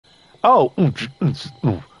Oh.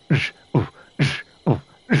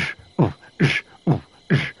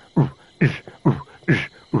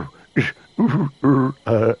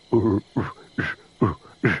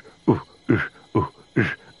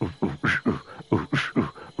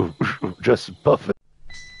 Just buffet.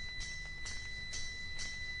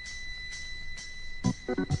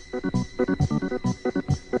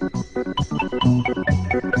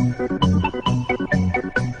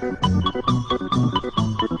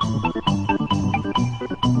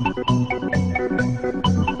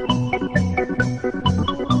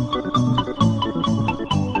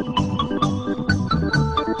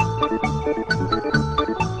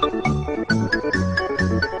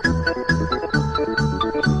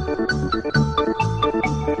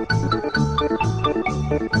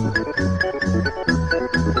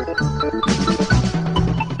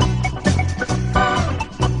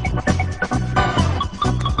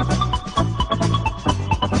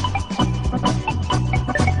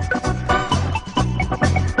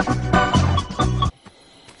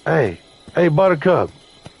 Hey, Buttercup.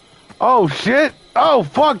 Oh, shit. Oh,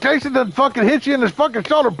 fuck. Jason done fucking hit you in this fucking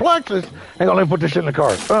solar plexus. Hang on, let me put this shit in the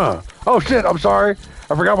car. Oh, shit. I'm sorry.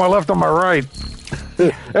 I forgot my left on my right.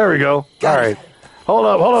 There we go. All right. Hold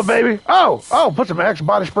up, baby. Oh, put some Axe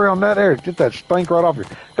body spray on that there. Get that stink right off you.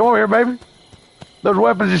 Come over here, baby. There's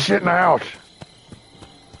weapons and shit in the house.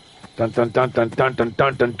 Dun, dun, dun, dun, dun, dun,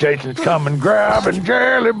 dun, dun. Jason's coming, grabbing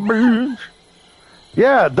jelly beans.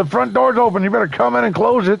 Yeah, the front door's open. You better come in and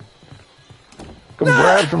close it. Come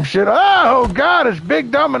grab some shit. Oh, God, it's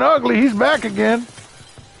Big, Dumb, and Ugly. He's back again.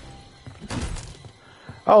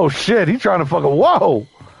 Oh, shit, he's trying to fucking... Whoa,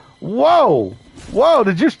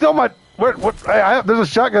 did you steal my... What? Hey, there's a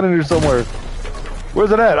shotgun in here somewhere.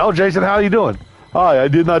 Where's it at? Oh, Jason, how you doing? Hi, I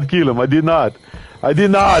did not kill him. I did not. Oh,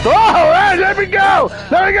 hey, let me go.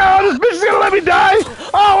 Oh, this bitch is gonna let me die.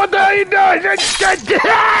 Oh, what the hell are you doing?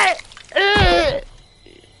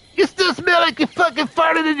 You still smell like you fucking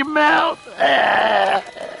farted in your mouth.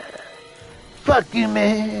 Fuck you,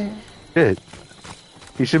 man. Shit.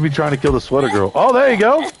 He should be trying to kill the sweater girl. Oh, there you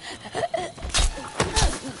go.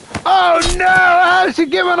 Oh, no. She's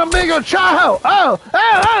giving a big old chow. Oh,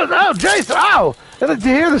 Jason. Oh. Did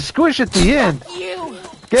you hear the squish at the end? You.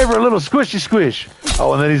 Gave her a little squishy squish.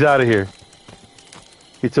 Oh, and then he's out of here.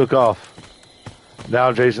 He took off.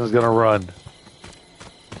 Now Jason's gonna run.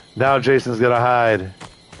 Now Jason's gonna hide.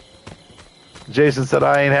 Jason said,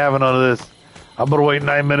 I ain't having none of this. I'm gonna wait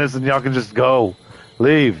 9 minutes and y'all can just go.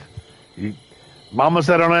 Leave. Mama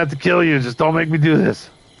said I don't have to kill you. Just don't make me do this.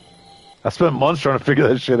 I spent months trying to figure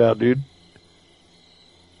that shit out, dude.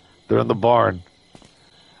 They're in the barn.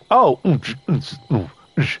 Oh.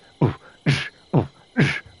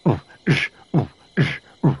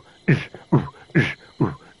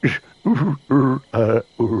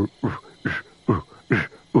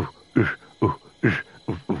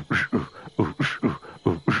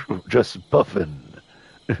 Just puffin'.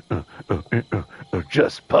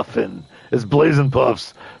 Just puffin'. It's blazing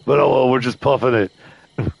puffs, but oh well, we're just puffing it.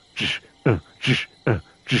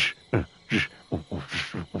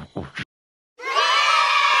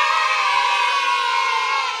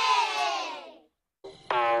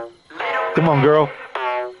 Come on, girl.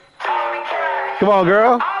 Come on,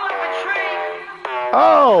 girl.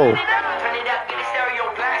 Oh.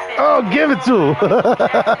 Oh, give it to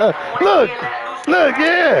her. Look,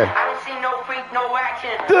 yeah.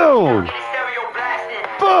 Dude.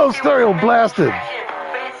 Full stereo blasted.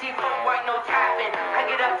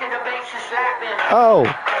 Oh.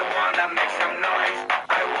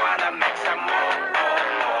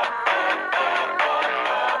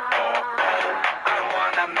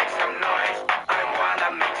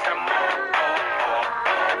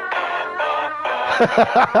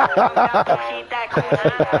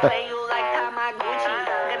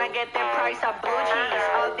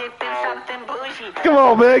 Come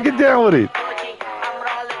on, man, get down with it.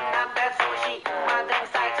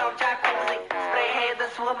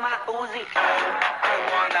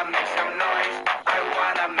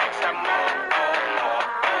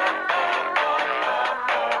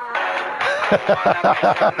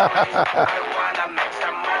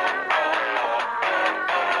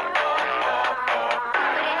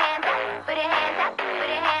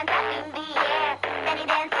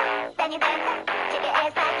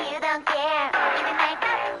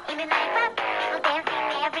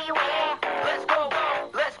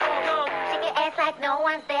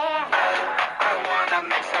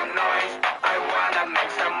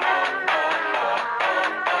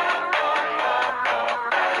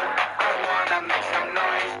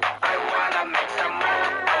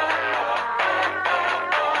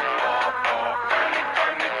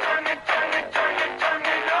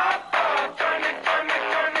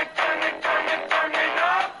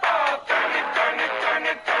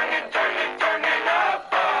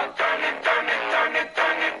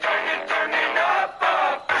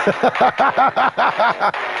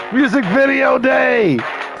 Music video day.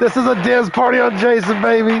 This is a dance party on Jason,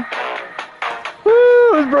 baby.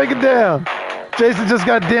 Woo, let's break it down. Jason just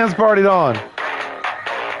got dance partied on.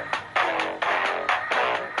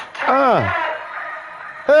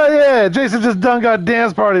 Hell yeah, Jason just done got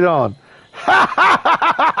dance partied on.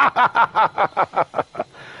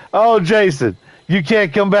 Oh, Jason, you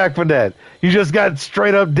can't come back from that. You just got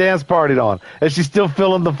straight up dance partied on. And she's still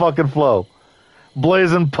feeling the fucking flow.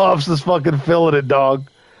 Blazing Puffs is fucking feeling it, dog.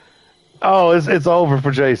 Oh, it's over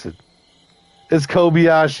for Jason. It's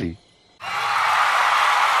Kobayashi.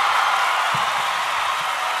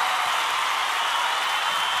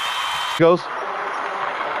 Goes.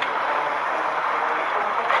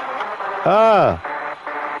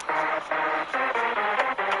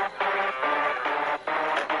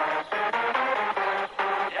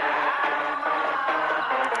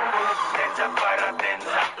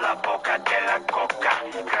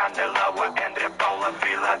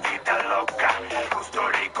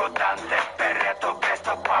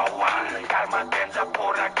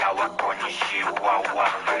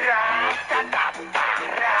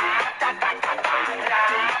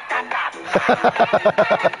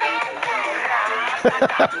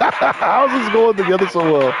 How's this going together so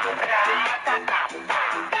well?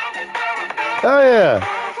 Oh yeah.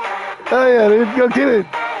 Oh yeah, dude, go get it.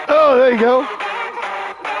 Oh, there you go.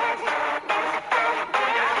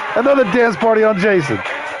 Another dance party on Jason.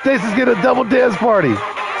 Jason's getting a double dance party.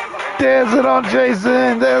 Dancing on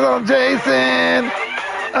Jason. Dance on Jason.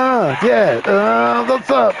 Yeah. What's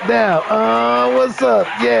up now? What's up?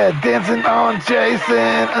 Yeah, dancing on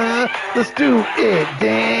Jason. Let's do it.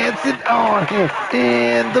 Dancing on him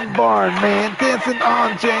in the barn, man. Dancing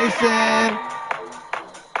on Jason.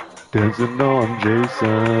 Dancing on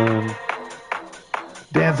Jason.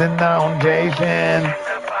 Dancing on Jason.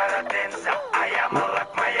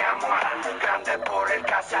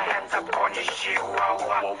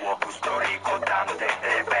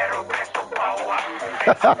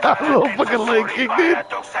 Little fucking leg kick, dude.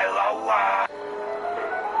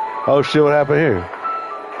 Oh shit, what happened here?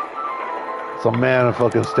 It's a man of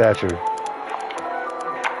fucking stature.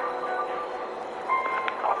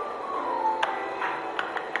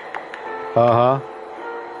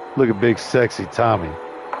 Look at big sexy Tommy.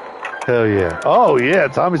 Hell yeah. Oh yeah,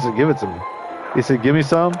 Tommy said give it to me. He said give me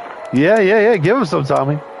some. Yeah, give him some,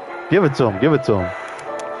 Tommy. Give it to him, give it to him.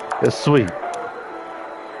 It's sweet.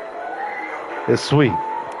 It's sweet.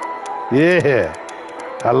 Yeah.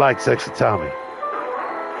 I like sexy Tommy.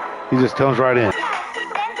 He just comes right in.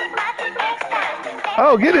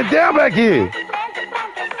 Oh, get it down back here.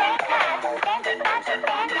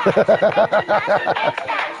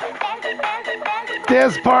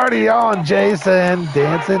 Dance party on Jason.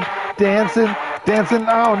 Dancing, dancing, dancing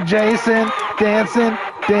on Jason. Dancing,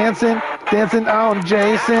 dancing, dancing on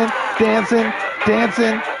Jason. Dancing,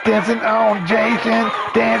 dancing, dancing on Jason.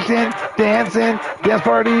 Dancing, dancing, dance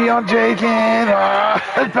party on Jason.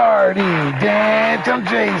 Party, dance on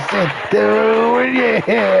Jason. Do it,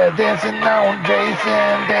 yeah. Dancing on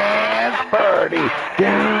Jason. Dance party.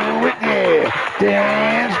 Do it, yeah.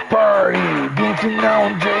 Dance party. Dancing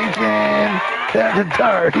on Jason. Dance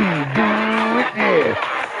party. Do it, yeah.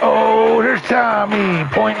 Oh, there's Tommy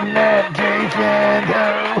pointing at Jason.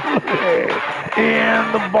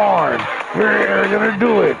 In the barn. We're gonna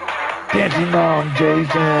do it. Dancing on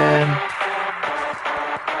Jason.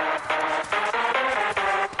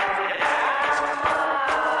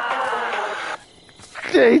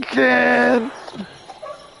 Jason!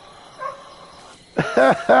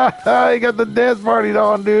 He got the dance party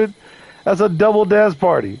on, dude. That's a double dance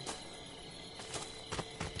party.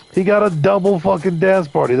 He got a double fucking dance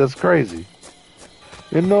party. That's crazy.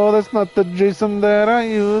 You know, that's not the Jason that I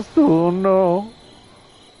used to know.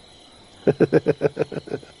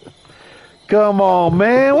 Come on,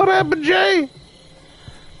 man. What happened, Jay?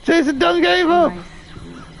 Jason done gave up.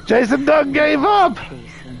 Jason done gave up.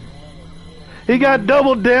 He got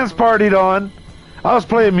double dance partied on. I was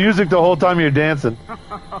playing music the whole time you were dancing.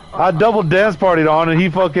 I double dance partied on,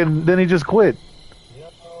 and then he just quit.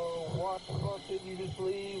 Why the fuck did you just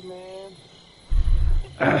leave,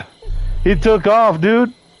 man? He took off,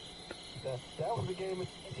 dude. That was a game of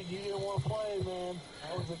chicken you didn't want to play, man.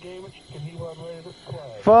 That was a game of chicken he wasn't ready to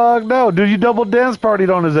play. Fuck no, dude. You double dance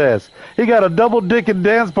partied on his ass. He got a double dick and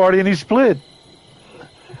dance party, and he split.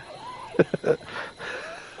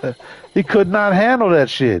 He could not handle that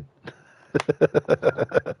shit.